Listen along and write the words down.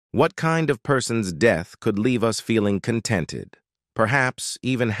What kind of person's death could leave us feeling contented, perhaps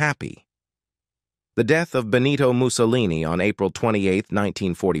even happy? The death of Benito Mussolini on April 28,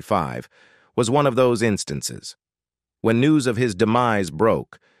 1945, was one of those instances. When news of his demise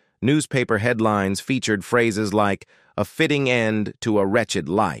broke, newspaper headlines featured phrases like, "a fitting end to a wretched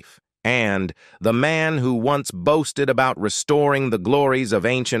life," and "the man who once boasted about restoring the glories of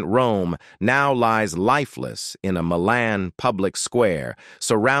ancient Rome now lies lifeless in a Milan public square,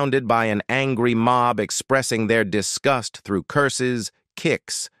 surrounded by an angry mob expressing their disgust through curses,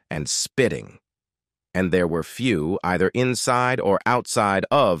 kicks, and spitting." And there were few, either inside or outside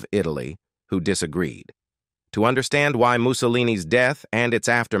of Italy, who disagreed. To understand why Mussolini's death and its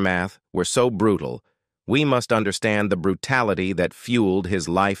aftermath were so brutal, we must understand the brutality that fueled his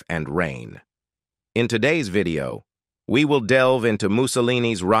life and reign. In today's video, we will delve into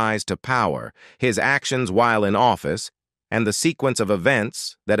Mussolini's rise to power, his actions while in office, and the sequence of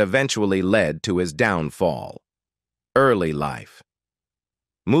events that eventually led to his downfall. Early life.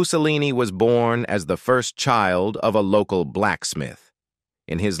 Mussolini was born as the first child of a local blacksmith.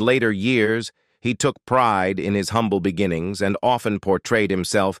 In his later years, he took pride in his humble beginnings and often portrayed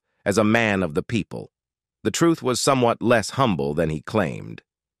himself as a man of the people. The truth was somewhat less humble than he claimed.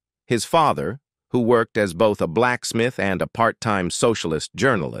 His father, who worked as both a blacksmith and a part-time socialist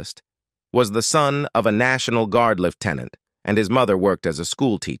journalist, was the son of a National Guard lieutenant, and his mother worked as a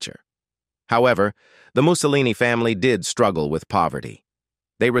schoolteacher. However, the Mussolini family did struggle with poverty.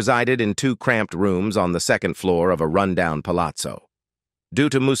 They resided in two cramped rooms on the second floor of a rundown palazzo. Due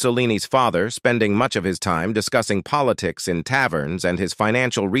to Mussolini's father spending much of his time discussing politics in taverns and his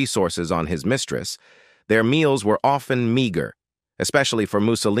financial resources on his mistress, their meals were often meager, especially for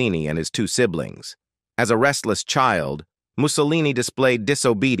Mussolini and his two siblings. As a restless child, Mussolini displayed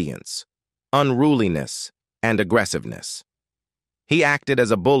disobedience, unruliness, and aggressiveness. He acted as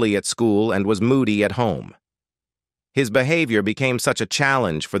a bully at school and was moody at home. His behavior became such a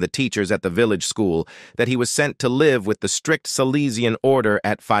challenge for the teachers at the village school that he was sent to live with the strict Silesian order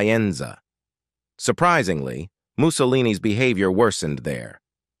at Faenza. Surprisingly, Mussolini's behavior worsened there.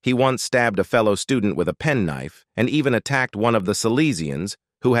 He once stabbed a fellow student with a penknife and even attacked one of the Silesians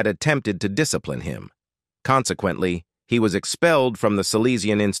who had attempted to discipline him. Consequently, he was expelled from the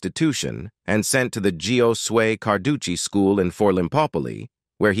Silesian institution and sent to the Giosuè Carducci school in Forlimpopoli,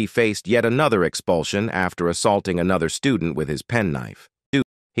 where he faced yet another expulsion after assaulting another student with his penknife.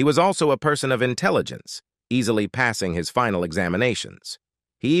 He was also a person of intelligence, easily passing his final examinations.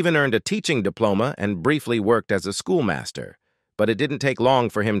 He even earned a teaching diploma and briefly worked as a schoolmaster, but it didn't take long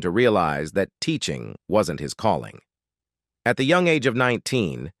for him to realize that teaching wasn't his calling. At the young age of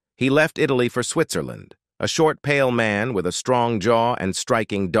 19, he left Italy for Switzerland, a short, pale man with a strong jaw and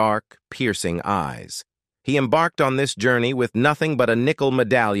striking dark, piercing eyes. He embarked on this journey with nothing but a nickel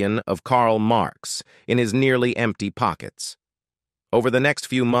medallion of Karl Marx in his nearly empty pockets. Over the next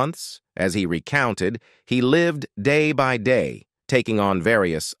few months, as he recounted, he lived day by day, taking on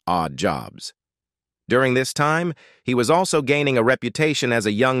various odd jobs. During this time, he was also gaining a reputation as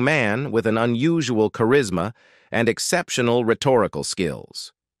a young man with an unusual charisma and exceptional rhetorical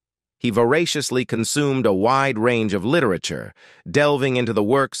skills. He voraciously consumed a wide range of literature, delving into the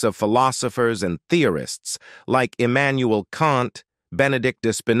works of philosophers and theorists like Immanuel Kant, Benedict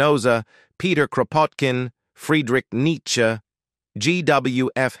de Spinoza, Peter Kropotkin, Friedrich Nietzsche,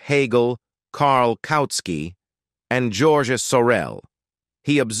 G.W.F. Hegel, Karl Kautsky, and Georges Sorel.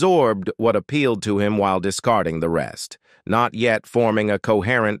 He absorbed what appealed to him while discarding the rest, not yet forming a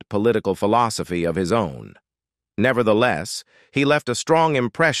coherent political philosophy of his own. Nevertheless, he left a strong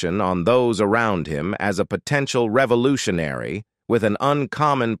impression on those around him as a potential revolutionary with an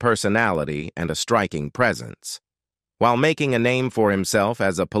uncommon personality and a striking presence. While making a name for himself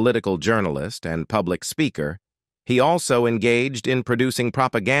as a political journalist and public speaker, he also engaged in producing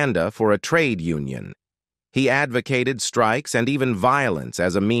propaganda for a trade union. He advocated strikes and even violence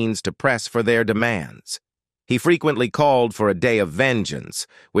as a means to press for their demands. He frequently called for a day of vengeance,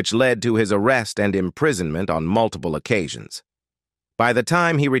 which led to his arrest and imprisonment on multiple occasions. By the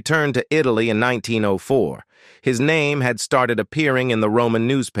time he returned to Italy in 1904, his name had started appearing in the Roman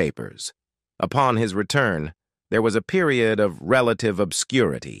newspapers. Upon his return, there was a period of relative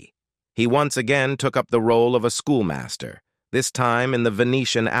obscurity. He once again took up the role of a schoolmaster, this time in the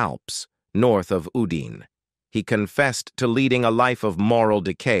Venetian Alps, north of Udine. He confessed to leading a life of moral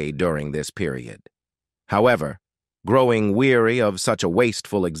decay during this period. However, growing weary of such a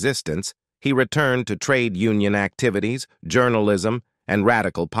wasteful existence, he returned to trade union activities, journalism, and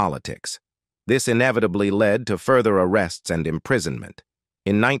radical politics. This inevitably led to further arrests and imprisonment.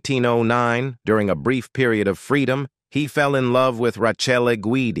 In 1909, during a brief period of freedom, He fell in love with Rachele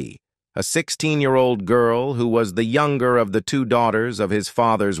Guidi, a 16-year-old girl who was the younger of the two daughters of his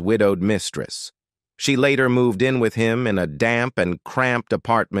father's widowed mistress. She later moved in with him in a damp and cramped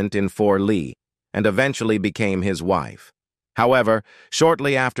apartment in Forlì, and eventually became his wife. However,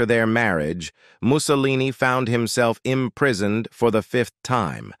 shortly after their marriage, Mussolini found himself imprisoned for the fifth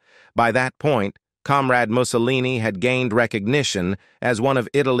time. By that point, Comrade Mussolini had gained recognition as one of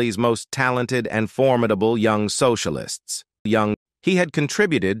Italy's most talented and formidable young socialists. He had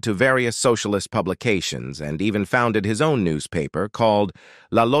contributed to various socialist publications and even founded his own newspaper called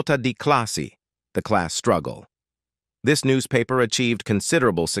La Lotta di Classi, the class struggle. This newspaper achieved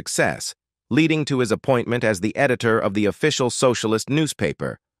considerable success, leading to his appointment as the editor of the official socialist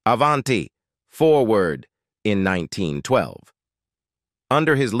newspaper, Avanti, Forward, in 1912.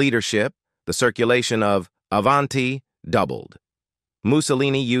 Under his leadership, the circulation of Avanti doubled.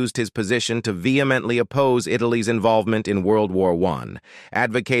 Mussolini used his position to vehemently oppose Italy's involvement in World War I,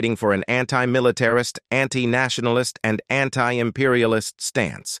 advocating for an anti-militarist, anti-nationalist, and anti-imperialist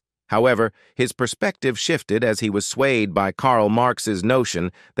stance. However, his perspective shifted as he was swayed by Karl Marx's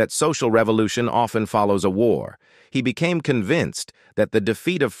notion that social revolution often follows a war. He became convinced that the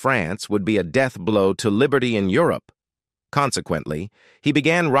defeat of France would be a death blow to liberty in Europe. Consequently, he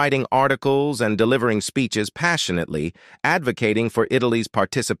began writing articles and delivering speeches passionately, advocating for Italy's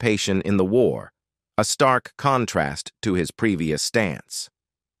participation in the war, a stark contrast to his previous stance.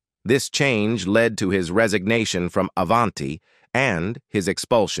 This change led to his resignation from Avanti and his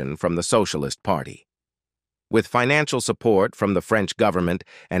expulsion from the Socialist Party. With financial support from the French government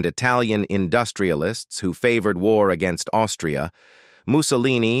and Italian industrialists who favored war against Austria,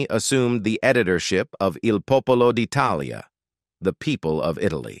 Mussolini assumed the editorship of Il Popolo d'Italia, the People of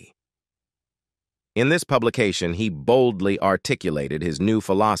Italy. In this publication, he boldly articulated his new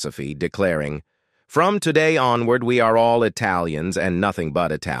philosophy, declaring, "From today onward, we are all Italians and nothing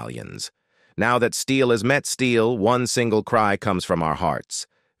but Italians. Now that steel has met steel, one single cry comes from our hearts.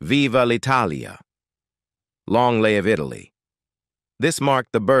 Viva l'Italia! Long live Italy!" This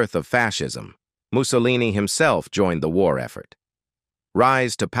marked the birth of fascism. Mussolini himself joined the war effort.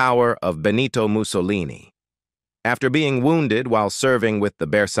 Rise to power of Benito Mussolini. After being wounded while serving with the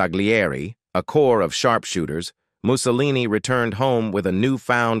Bersaglieri, a corps of sharpshooters, Mussolini returned home with a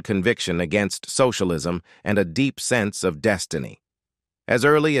newfound conviction against socialism and a deep sense of destiny. As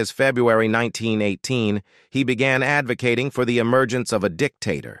early as February 1918, he began advocating for the emergence of a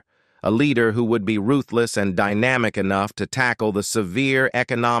dictator, a leader who would be ruthless and dynamic enough to tackle the severe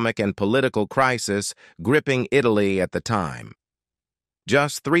economic and political crisis gripping Italy at the time.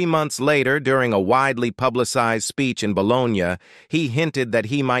 Just 3 months later, during a widely publicized speech in Bologna, he hinted that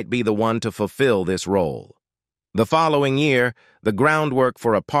he might be the one to fulfill this role. The following year, the groundwork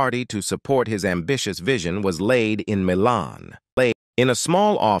for a party to support his ambitious vision was laid in Milan. In a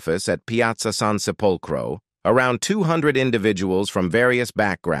small office at Piazza San Sepolcro, around 200 individuals from various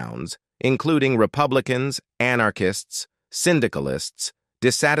backgrounds, including Republicans, anarchists, syndicalists,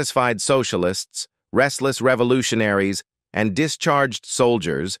 dissatisfied socialists, restless revolutionaries, and discharged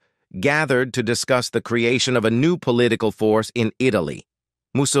soldiers, gathered to discuss the creation of a new political force in Italy.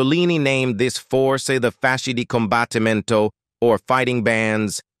 Mussolini named this force the Fasci di Combattimento, or fighting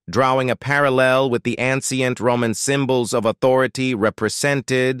bands, drawing a parallel with the ancient Roman symbols of authority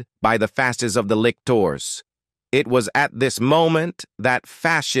represented by the fasces of the lictors. It was at this moment that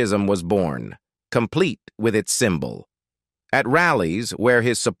fascism was born, complete with its symbol. At rallies where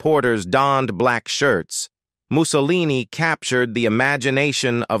his supporters donned black shirts, Mussolini captured the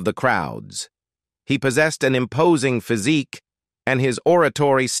imagination of the crowds. He possessed an imposing physique, and his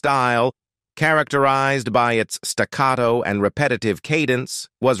oratory style, characterized by its staccato and repetitive cadence,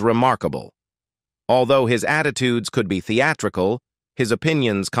 was remarkable. Although his attitudes could be theatrical, his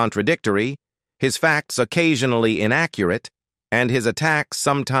opinions contradictory, his facts occasionally inaccurate, and his attacks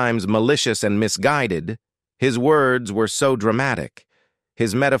sometimes malicious and misguided, his words were so dramatic,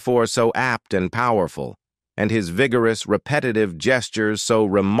 his metaphors so apt and powerful, and his vigorous, repetitive gestures so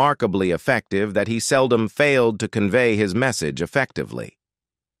remarkably effective that he seldom failed to convey his message effectively.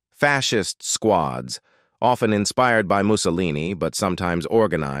 Fascist squads, often inspired by Mussolini but sometimes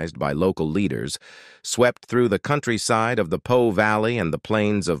organized by local leaders, swept through the countryside of the Po Valley and the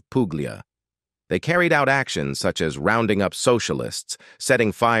plains of Puglia. They carried out actions such as rounding up socialists,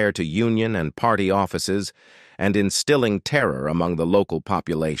 setting fire to union and party offices, and instilling terror among the local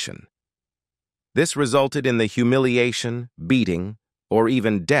population. This resulted in the humiliation, beating, or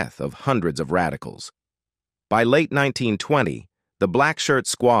even death of hundreds of radicals. By late 1920, the black shirt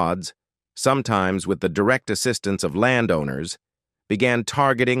squads, sometimes with the direct assistance of landowners, began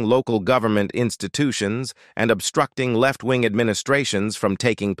targeting local government institutions and obstructing left-wing administrations from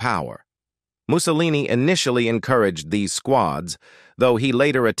taking power. Mussolini initially encouraged these squads, though he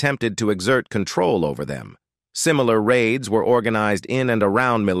later attempted to exert control over them. Similar raids were organized in and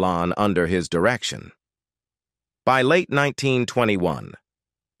around Milan under his direction. By late 1921,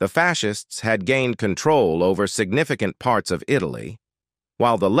 the Fascists had gained control over significant parts of Italy,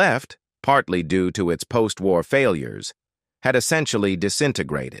 while the left, partly due to its post-war failures, had essentially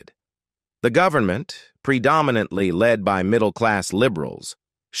disintegrated. The government, predominantly led by middle-class liberals,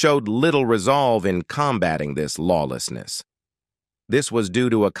 showed little resolve in combating this lawlessness. This was due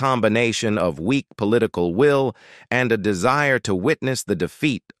to a combination of weak political will and a desire to witness the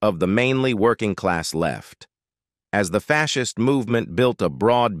defeat of the mainly working-class left. As the fascist movement built a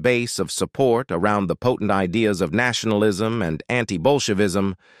broad base of support around the potent ideas of nationalism and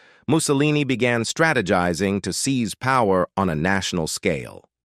anti-Bolshevism, Mussolini began strategizing to seize power on a national scale.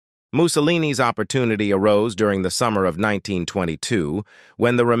 Mussolini's opportunity arose during the summer of 1922,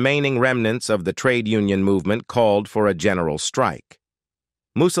 when the remaining remnants of the trade union movement called for a general strike.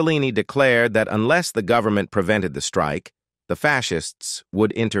 Mussolini declared that unless the government prevented the strike, the fascists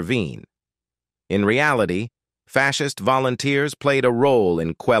would intervene. In reality, fascist volunteers played a role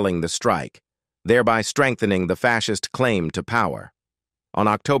in quelling the strike, thereby strengthening the fascist claim to power. On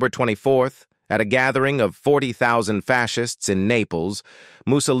October 24th, at a gathering of 40,000 fascists in Naples,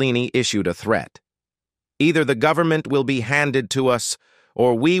 Mussolini issued a threat. Either the government will be handed to us,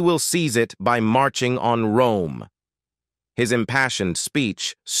 or we will seize it by marching on Rome. His impassioned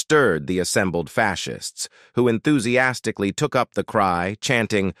speech stirred the assembled fascists, who enthusiastically took up the cry,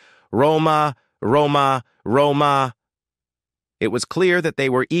 chanting, "Roma, Roma, Roma." It was clear that they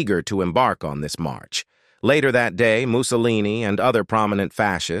were eager to embark on this march. Later that day, Mussolini and other prominent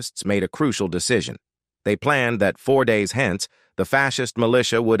fascists made a crucial decision. They planned that 4 days hence, the fascist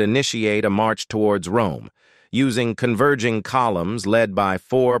militia would initiate a march towards Rome, using converging columns led by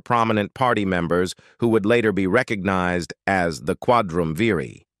 4 prominent party members who would later be recognized as the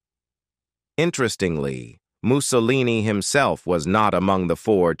Quadrumviri. Interestingly, Mussolini himself was not among the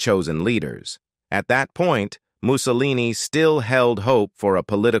 4 chosen leaders. At that point, Mussolini still held hope for a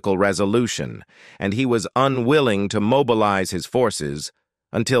political resolution, and he was unwilling to mobilize his forces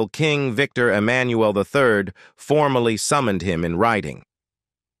until King Victor Emmanuel III formally summoned him in writing.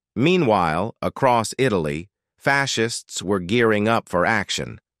 Meanwhile, across Italy, fascists were gearing up for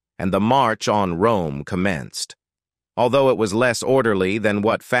action, and the march on Rome commenced. Although it was less orderly than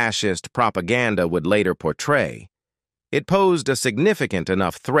what fascist propaganda would later portray, it posed a significant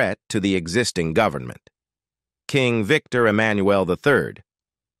enough threat to the existing government. King Victor Emmanuel III,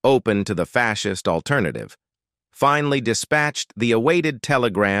 open to the fascist alternative, finally dispatched the awaited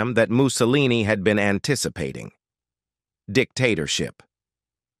telegram that Mussolini had been anticipating: dictatorship.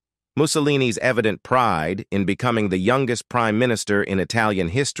 Mussolini's evident pride in becoming the youngest prime minister in Italian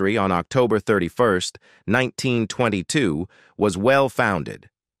history on October 31st, 1922, was well-founded.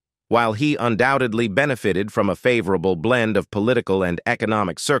 While he undoubtedly benefited from a favorable blend of political and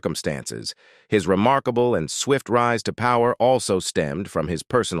economic circumstances, his remarkable and swift rise to power also stemmed from his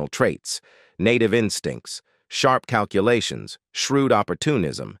personal traits, native instincts, sharp calculations, shrewd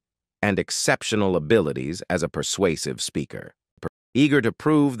opportunism, and exceptional abilities as a persuasive speaker. Eager to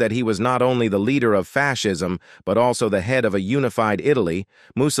prove that he was not only the leader of fascism, but also the head of a unified Italy,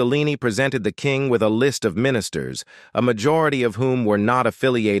 Mussolini presented the king with a list of ministers, a majority of whom were not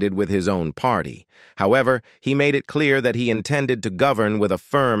affiliated with his own party. However, he made it clear that he intended to govern with a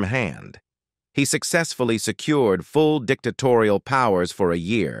firm hand. He successfully secured full dictatorial powers for a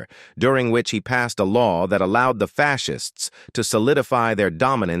year, during which he passed a law that allowed the fascists to solidify their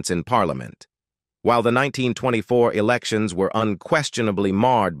dominance in parliament. While the 1924 elections were unquestionably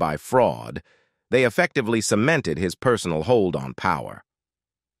marred by fraud, they effectively cemented his personal hold on power.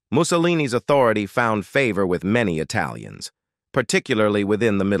 Mussolini's authority found favor with many Italians, particularly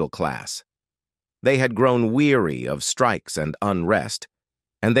within the middle class. They had grown weary of strikes and unrest,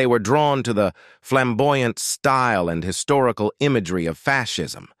 and they were drawn to the flamboyant style and historical imagery of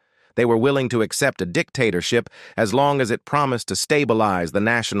fascism. They were willing to accept a dictatorship as long as it promised to stabilize the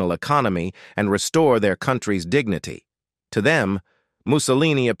national economy and restore their country's dignity. To them,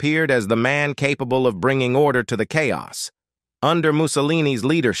 Mussolini appeared as the man capable of bringing order to the chaos. Under Mussolini's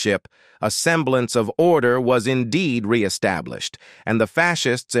leadership, a semblance of order was indeed re-established, and the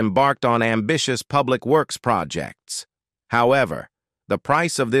fascists embarked on ambitious public works projects. However, the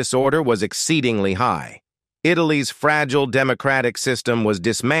price of this order was exceedingly high. Italy's fragile democratic system was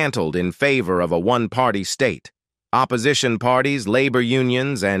dismantled in favor of a one-party state. Opposition parties, labor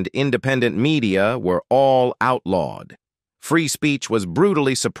unions, and independent media were all outlawed. Free speech was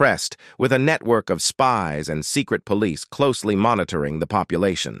brutally suppressed, with a network of spies and secret police closely monitoring the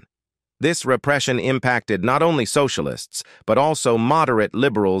population. This repression impacted not only socialists, but also moderate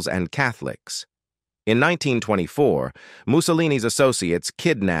liberals and Catholics. In 1924, Mussolini's associates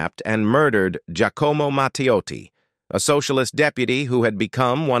kidnapped and murdered Giacomo Matteotti, a socialist deputy who had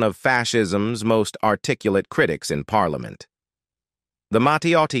become one of fascism's most articulate critics in parliament. The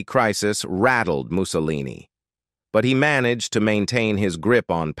Matteotti crisis rattled Mussolini, but he managed to maintain his grip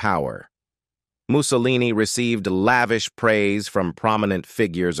on power. Mussolini received lavish praise from prominent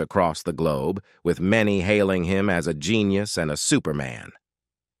figures across the globe, with many hailing him as a genius and a superman.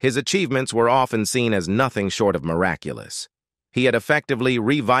 His achievements were often seen as nothing short of miraculous. He had effectively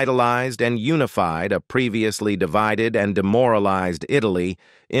revitalized and unified a previously divided and demoralized Italy,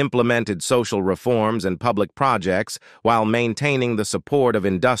 implemented social reforms and public projects while maintaining the support of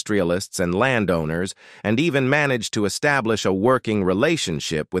industrialists and landowners, and even managed to establish a working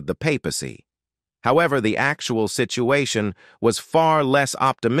relationship with the papacy. However, the actual situation was far less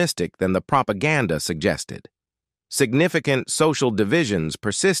optimistic than the propaganda suggested. Significant social divisions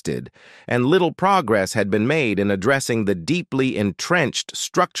persisted, and little progress had been made in addressing the deeply entrenched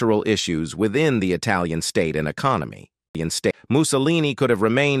structural issues within the Italian state and economy. Mussolini could have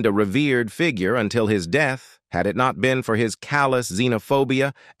remained a revered figure until his death, had it not been for his callous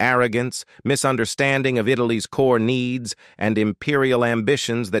xenophobia, arrogance, misunderstanding of Italy's core needs, and imperial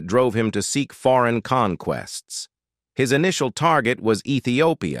ambitions that drove him to seek foreign conquests. His initial target was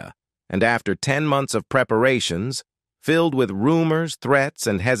Ethiopia, and after 10 months of preparations, filled with rumors, threats,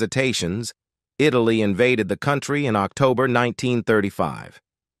 and hesitations, Italy invaded the country in October 1935.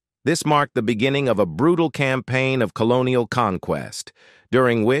 This marked the beginning of a brutal campaign of colonial conquest,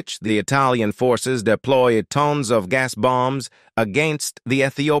 during which the Italian forces deployed tons of gas bombs against the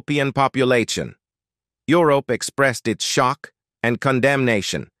Ethiopian population. Europe expressed its shock and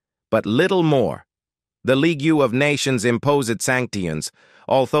condemnation, but little more. The League of Nations imposed sanctions,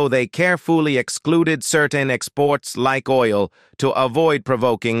 although they carefully excluded certain exports like oil to avoid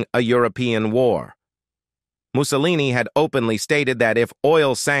provoking a European war. Mussolini had openly stated that if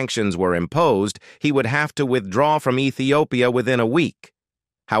oil sanctions were imposed, he would have to withdraw from Ethiopia within a week.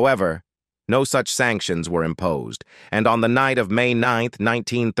 However, no such sanctions were imposed, and on the night of May 9,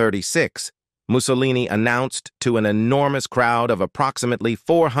 1936, Mussolini announced to an enormous crowd of approximately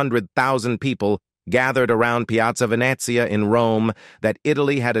 400,000 people gathered around Piazza Venezia in Rome that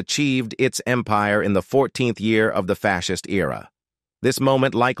Italy had achieved its empire in the 14th year of the fascist era. This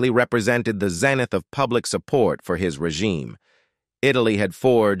moment likely represented the zenith of public support for his regime. Italy had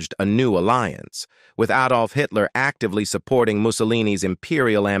forged a new alliance, with Adolf Hitler actively supporting Mussolini's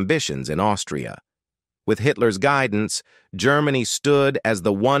imperial ambitions in Austria. With Hitler's guidance, Germany stood as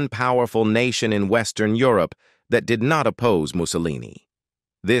the one powerful nation in Western Europe that did not oppose Mussolini.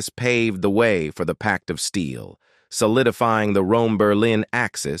 This paved the way for the Pact of Steel, solidifying the Rome-Berlin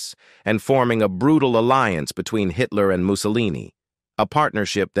axis and forming a brutal alliance between Hitler and Mussolini, a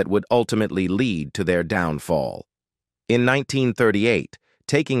partnership that would ultimately lead to their downfall. In 1938,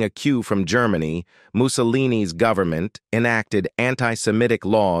 taking a cue from Germany, Mussolini's government enacted anti-Semitic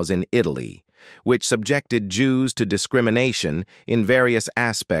laws in Italy, which subjected Jews to discrimination in various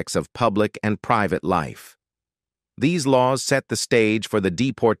aspects of public and private life. These laws set the stage for the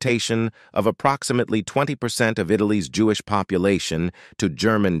deportation of approximately 20% of Italy's Jewish population to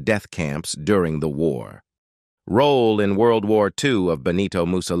German death camps during the war. Role in World War II of Benito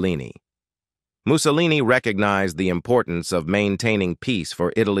Mussolini. Mussolini recognized the importance of maintaining peace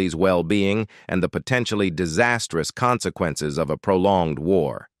for Italy's well-being and the potentially disastrous consequences of a prolonged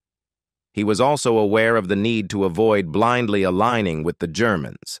war. He was also aware of the need to avoid blindly aligning with the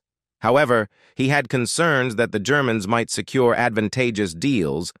Germans. However, he had concerns that the Germans might secure advantageous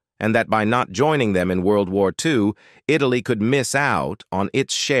deals and that by not joining them in World War II, Italy could miss out on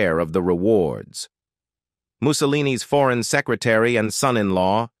its share of the rewards. Mussolini's foreign secretary and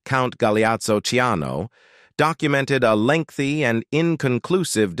son-in-law, Count Galeazzo Ciano, documented a lengthy and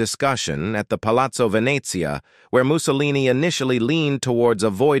inconclusive discussion at the Palazzo Venezia, where Mussolini initially leaned towards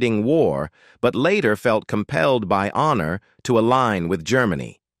avoiding war, but later felt compelled by honor to align with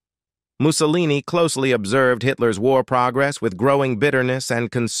Germany. Mussolini closely observed Hitler's war progress with growing bitterness and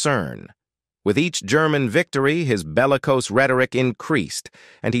concern. With each German victory, his bellicose rhetoric increased,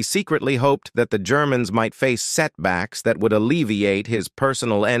 and he secretly hoped that the Germans might face setbacks that would alleviate his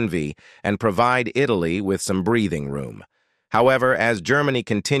personal envy and provide Italy with some breathing room. However, as Germany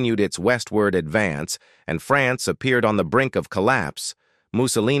continued its westward advance and France appeared on the brink of collapse,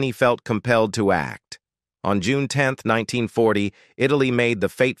 Mussolini felt compelled to act. On June 10, 1940, Italy made the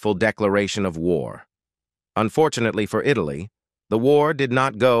fateful declaration of war. Unfortunately for Italy, the war did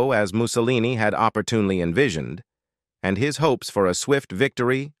not go as Mussolini had opportunely envisioned, and his hopes for a swift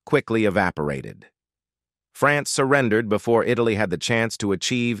victory quickly evaporated. France surrendered before Italy had the chance to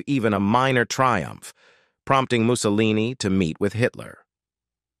achieve even a minor triumph, prompting Mussolini to meet with Hitler.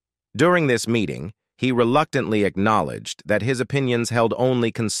 During this meeting, he reluctantly acknowledged that his opinions held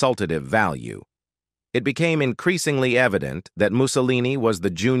only consultative value. It became increasingly evident that Mussolini was the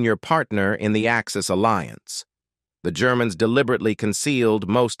junior partner in the Axis alliance. The Germans deliberately concealed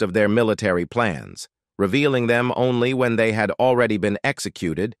most of their military plans, revealing them only when they had already been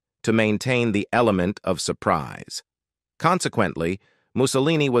executed to maintain the element of surprise. Consequently,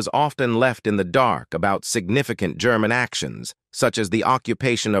 Mussolini was often left in the dark about significant German actions, such as the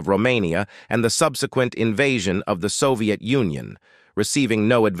occupation of Romania and the subsequent invasion of the Soviet Union, receiving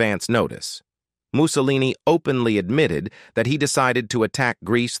no advance notice. Mussolini openly admitted that he decided to attack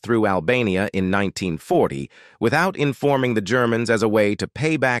Greece through Albania in 1940 without informing the Germans as a way to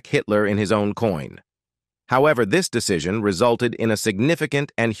pay back Hitler in his own coin. However, this decision resulted in a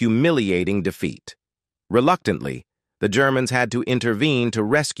significant and humiliating defeat. Reluctantly, the Germans had to intervene to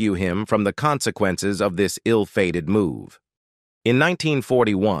rescue him from the consequences of this ill-fated move. In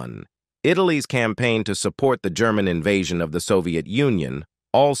 1941, Italy's campaign to support the German invasion of the Soviet Union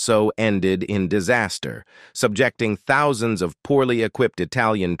also ended in disaster, subjecting thousands of poorly equipped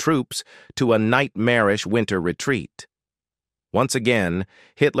Italian troops to a nightmarish winter retreat. Once again,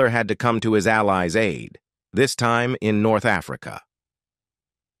 Hitler had to come to his allies' aid, this time in North Africa.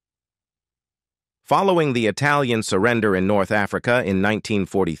 Following the Italian surrender in North Africa in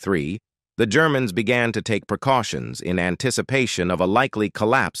 1943, the Germans began to take precautions in anticipation of a likely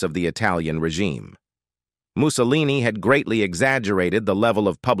collapse of the Italian regime. Mussolini had greatly exaggerated the level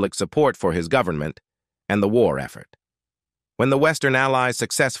of public support for his government and the war effort. When the Western Allies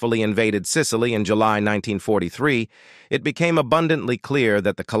successfully invaded Sicily in July 1943, it became abundantly clear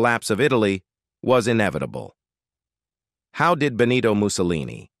that the collapse of Italy was inevitable. How did Benito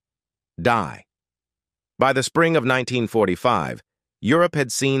Mussolini die? By the spring of 1945, Europe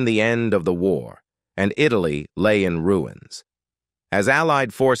had seen the end of the war, and Italy lay in ruins. As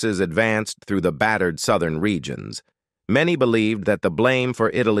Allied forces advanced through the battered southern regions, many believed that the blame for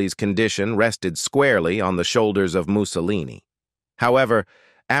Italy's condition rested squarely on the shoulders of Mussolini. However,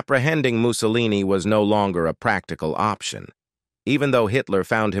 apprehending Mussolini was no longer a practical option. Even though Hitler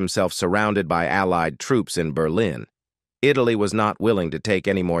found himself surrounded by Allied troops in Berlin, Italy was not willing to take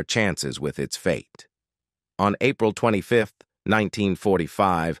any more chances with its fate. On April 25,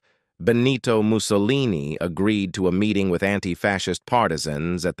 1945, Benito Mussolini agreed to a meeting with anti-fascist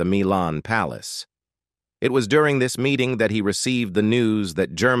partisans at the Milan palace. It was during this meeting that he received the news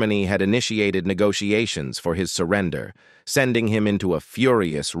that Germany had initiated negotiations for his surrender, sending him into a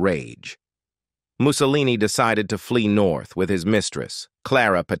furious rage. Mussolini decided to flee north with his mistress,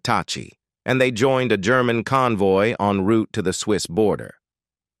 Clara Petacci, and they joined a German convoy en route to the Swiss border.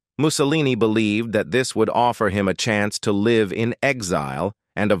 Mussolini believed that this would offer him a chance to live in exile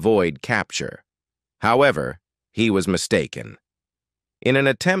and avoid capture. However, he was mistaken. In an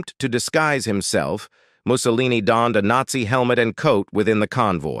attempt to disguise himself, Mussolini donned a Nazi helmet and coat within the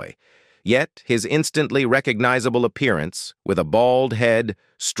convoy. Yet his instantly recognizable appearance, with a bald head,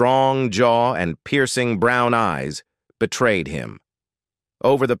 strong jaw, and piercing brown eyes, betrayed him.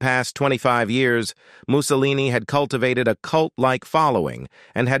 Over the past 25 years, Mussolini had cultivated a cult-like following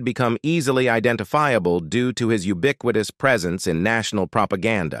and had become easily identifiable due to his ubiquitous presence in national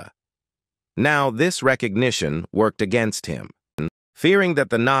propaganda. Now, this recognition worked against him. Fearing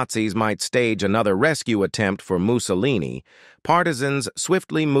that the Nazis might stage another rescue attempt for Mussolini, partisans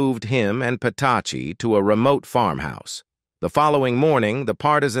swiftly moved him and Petacci to a remote farmhouse. The following morning, the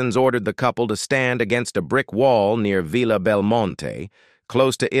partisans ordered the couple to stand against a brick wall near Villa Belmonte,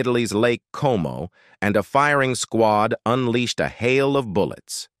 close to Italy's Lake Como, and a firing squad unleashed a hail of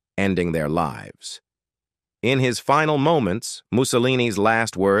bullets, ending their lives. In his final moments, Mussolini's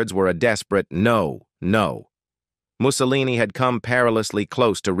last words were a desperate "no, no." Mussolini had come perilously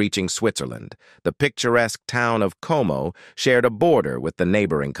close to reaching Switzerland. The picturesque town of Como shared a border with the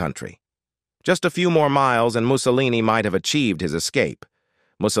neighboring country. Just a few more miles and Mussolini might have achieved his escape.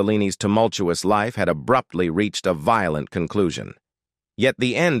 Mussolini's tumultuous life had abruptly reached a violent conclusion. Yet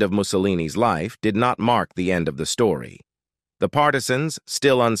the end of Mussolini's life did not mark the end of the story. The partisans,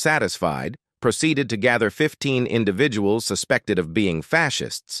 still unsatisfied, proceeded to gather 15 individuals suspected of being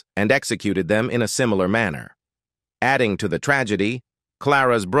fascists and executed them in a similar manner. Adding to the tragedy,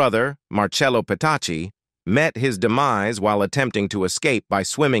 Clara's brother, Marcello Petacci, met his demise while attempting to escape by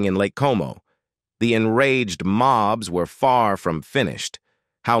swimming in Lake Como. The enraged mobs were far from finished.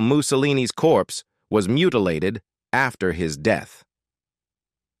 How Mussolini's corpse was mutilated after his death.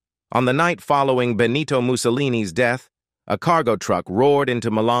 On the night following Benito Mussolini's death, a cargo truck roared into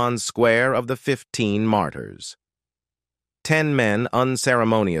Milan's square of the 15 Martyrs. 10 men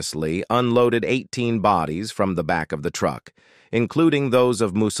unceremoniously unloaded 18 bodies from the back of the truck, including those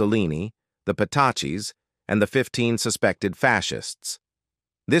of Mussolini, the Petaccis, and the 15 suspected fascists.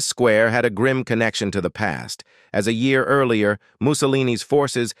 This square had a grim connection to the past, as a year earlier, Mussolini's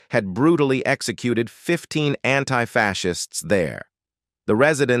forces had brutally executed 15 anti-fascists there. The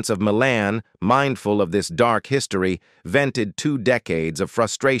residents of Milan, mindful of this dark history, vented 2 decades of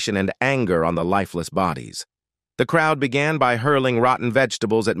frustration and anger on the lifeless bodies. The crowd began by hurling rotten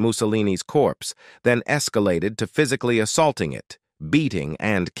vegetables at Mussolini's corpse, then escalated to physically assaulting it, beating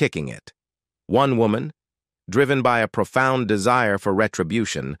and kicking it. One woman, driven by a profound desire for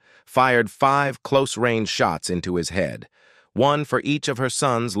retribution, fired 5 close-range shots into his head, one for each of her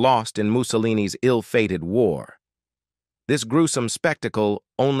sons lost in Mussolini's ill-fated war. This gruesome spectacle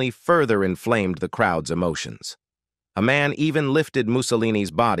only further inflamed the crowd's emotions. A man even lifted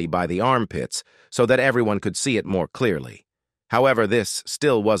Mussolini's body by the armpits so that everyone could see it more clearly. However, this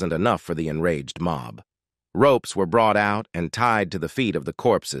still wasn't enough for the enraged mob. Ropes were brought out and tied to the feet of the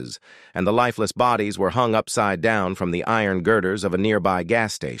corpses, and the lifeless bodies were hung upside down from the iron girders of a nearby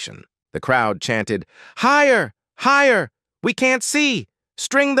gas station. The crowd chanted, "Higher! Higher! We can't see!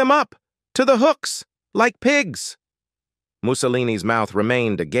 String them up! To the hooks! Like pigs!" Mussolini's mouth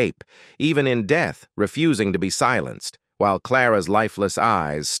remained agape, even in death, refusing to be silenced, while Clara's lifeless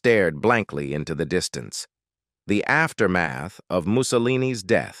eyes stared blankly into the distance. The aftermath of Mussolini's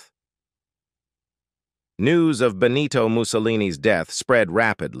death. News of Benito Mussolini's death spread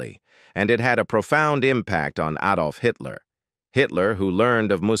rapidly, and it had a profound impact on Adolf Hitler. Hitler, who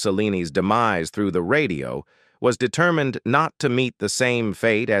learned of Mussolini's demise through the radio, was determined not to meet the same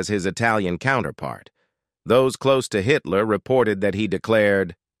fate as his Italian counterpart. Those close to Hitler reported that he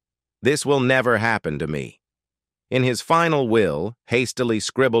declared, "This will never happen to me." In his final will, hastily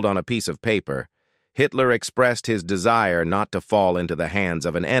scribbled on a piece of paper, Hitler expressed his desire not to fall into the hands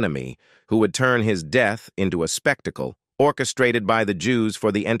of an enemy who would turn his death into a spectacle orchestrated by the Jews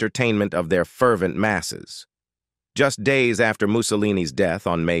for the entertainment of their fervent masses. Just days after Mussolini's death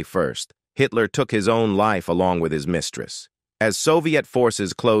on May 1st, Hitler took his own life along with his mistress. As Soviet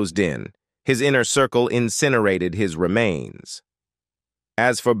forces closed in, his inner circle incinerated his remains.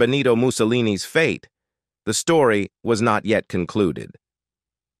 As for Benito Mussolini's fate, the story was not yet concluded.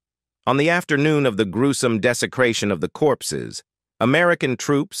 On the afternoon of the gruesome desecration of the corpses, American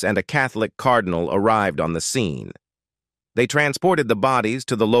troops and a Catholic cardinal arrived on the scene. They transported the bodies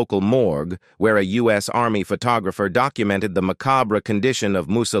to the local morgue, where a U.S. Army photographer documented the macabre condition of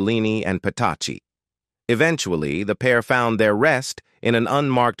Mussolini and Petacci. Eventually, the pair found their rest in an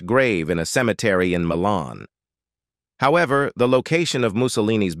unmarked grave in a cemetery in Milan. However, the location of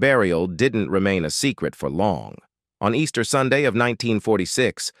Mussolini's burial didn't remain a secret for long. On Easter Sunday of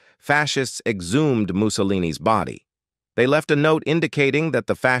 1946, fascists exhumed Mussolini's body. They left a note indicating that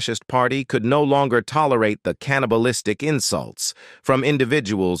the fascist party could no longer tolerate the cannibalistic insults from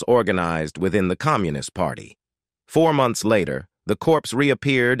individuals organized within the Communist Party. 4 months later, the corpse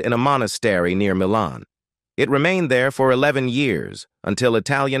reappeared in a monastery near Milan. It remained there for 11 years, until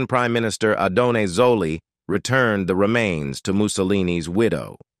Italian Prime Minister Oddone Zoli returned the remains to Mussolini's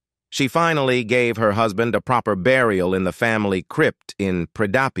widow. She finally gave her husband a proper burial in the family crypt in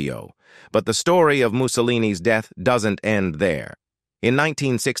Predappio, but the story of Mussolini's death doesn't end there. In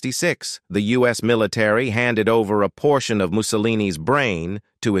 1966, the U.S. military handed over a portion of Mussolini's brain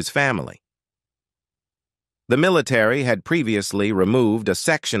to his family. The military had previously removed a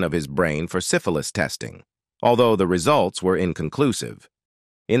section of his brain for syphilis testing, although the results were inconclusive.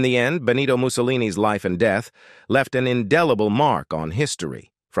 In the end, Benito Mussolini's life and death left an indelible mark on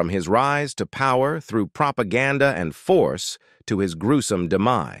history, from his rise to power through propaganda and force to his gruesome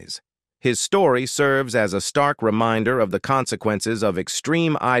demise. His story serves as a stark reminder of the consequences of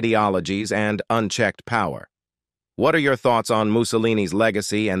extreme ideologies and unchecked power. What are your thoughts on Mussolini's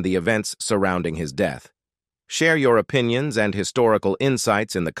legacy and the events surrounding his death? Share your opinions and historical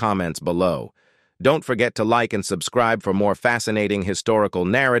insights in the comments below. Don't forget to like and subscribe for more fascinating historical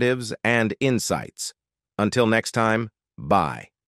narratives and insights. Until next time, bye.